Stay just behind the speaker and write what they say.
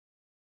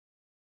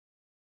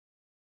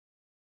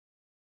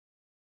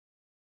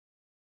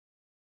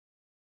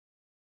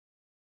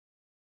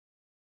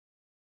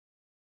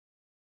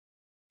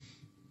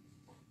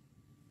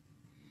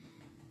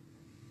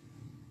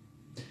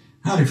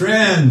Howdy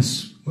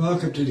friends,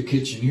 welcome to the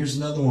kitchen. Here's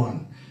another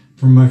one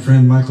from my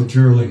friend Michael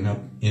Jerling up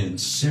in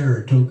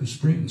Saratoga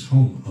Springs,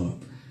 home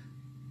of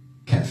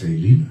Cafe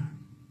Lima.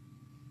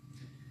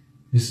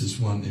 This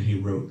is one that he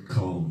wrote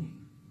called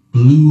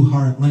Blue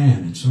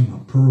Heartland. It's on my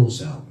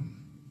Pearls album.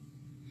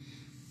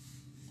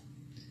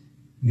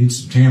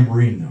 Needs some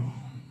tambourine though.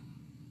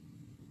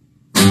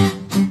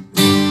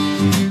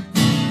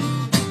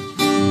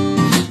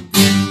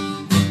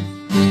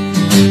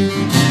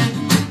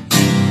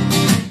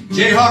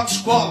 Jayhawk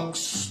squawks,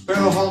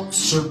 sparrowhawk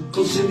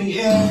circles in the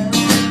air.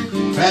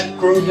 Fat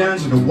crow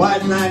downs in a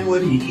white line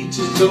when he eats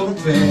his own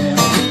fare.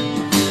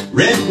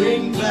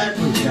 Red-winged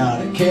blackbird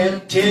got a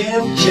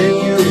cattail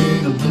chair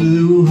in the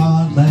blue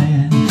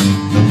heartland,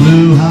 the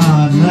blue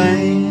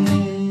heartland.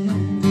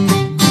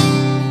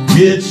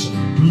 It's a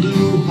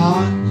blue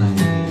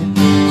heartland.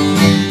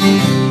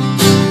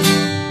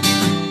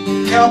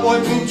 Cowboy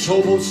boots,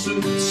 hobo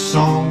suits,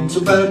 songs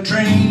about a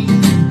train.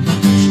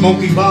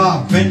 Smoky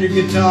Bob, Fender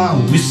guitar,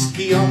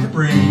 whiskey on the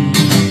brain.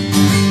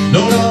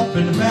 Load up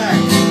in the back,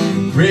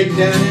 break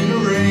down in the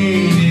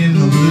rain. In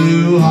the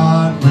blue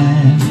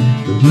heartland,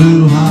 the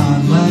blue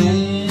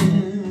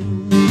heartland,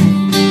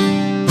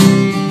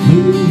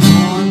 blue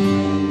heartland.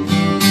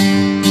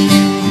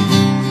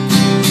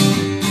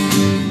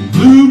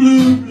 Blue,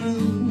 blue, blue,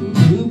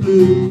 blue,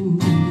 blue,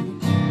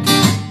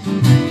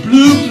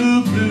 blue,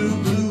 blue, blue,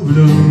 blue,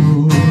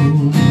 blue,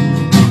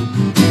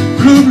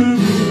 blue, blue.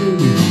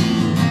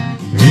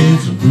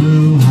 It's a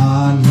blue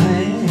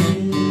heartland,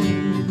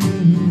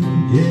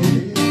 yeah.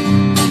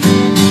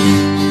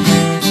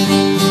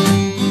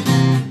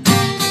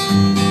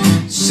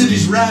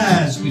 Cities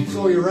rise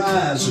before your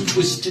eyes, a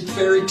twisted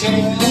fairy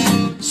tale.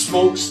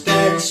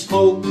 Smokestack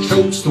smoke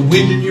chokes the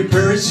wind in your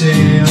prairie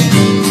sail.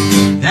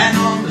 Then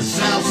on the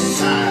south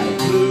side,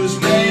 blues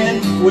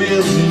man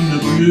wails in the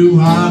blue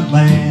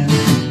heartland,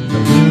 the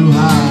blue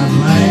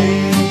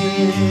heartland,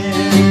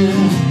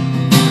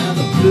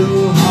 the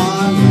blue heartland.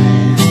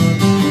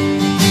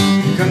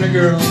 Come on,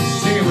 girls,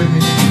 sing it with me.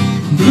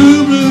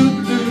 Blue, blue,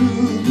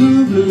 blue,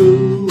 blue,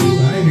 blue.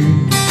 I hear you.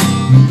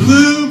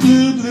 Blue,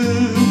 blue,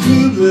 blue,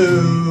 blue,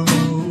 blue.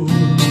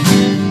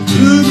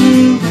 Blue,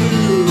 blue,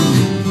 blue.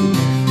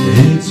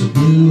 It's a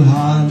blue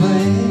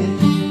heartland.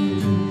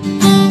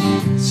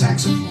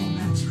 Saxophone,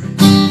 that's right.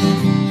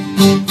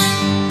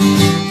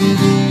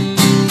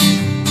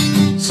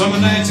 Summer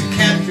nights a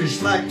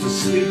catfish like to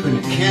sleep in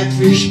a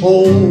catfish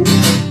hole.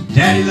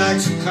 Daddy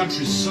likes a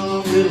country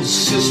song, little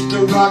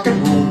sister rock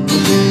and roll.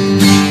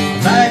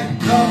 Back and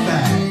come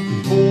back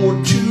before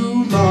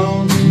too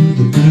long to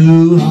the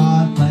blue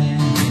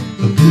heartland,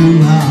 the blue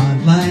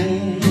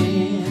heartland.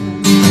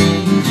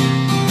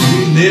 We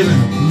live in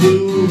a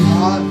blue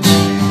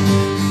heartland.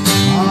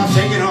 Oh,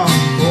 take it home,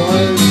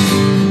 boys.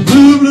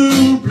 Blue,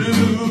 blue,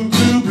 blue,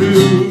 blue,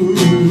 blue.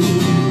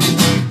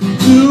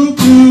 Blue,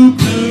 blue,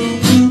 blue,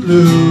 blue,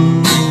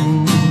 blue.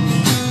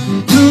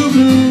 Blue,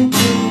 blue,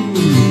 blue.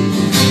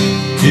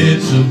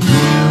 It's a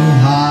blue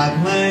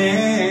heartland.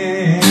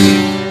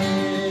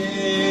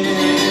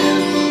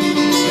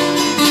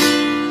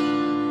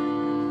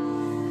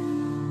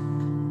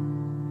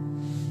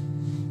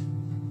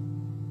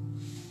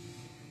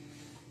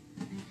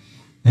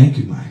 Thank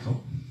you,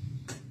 Michael.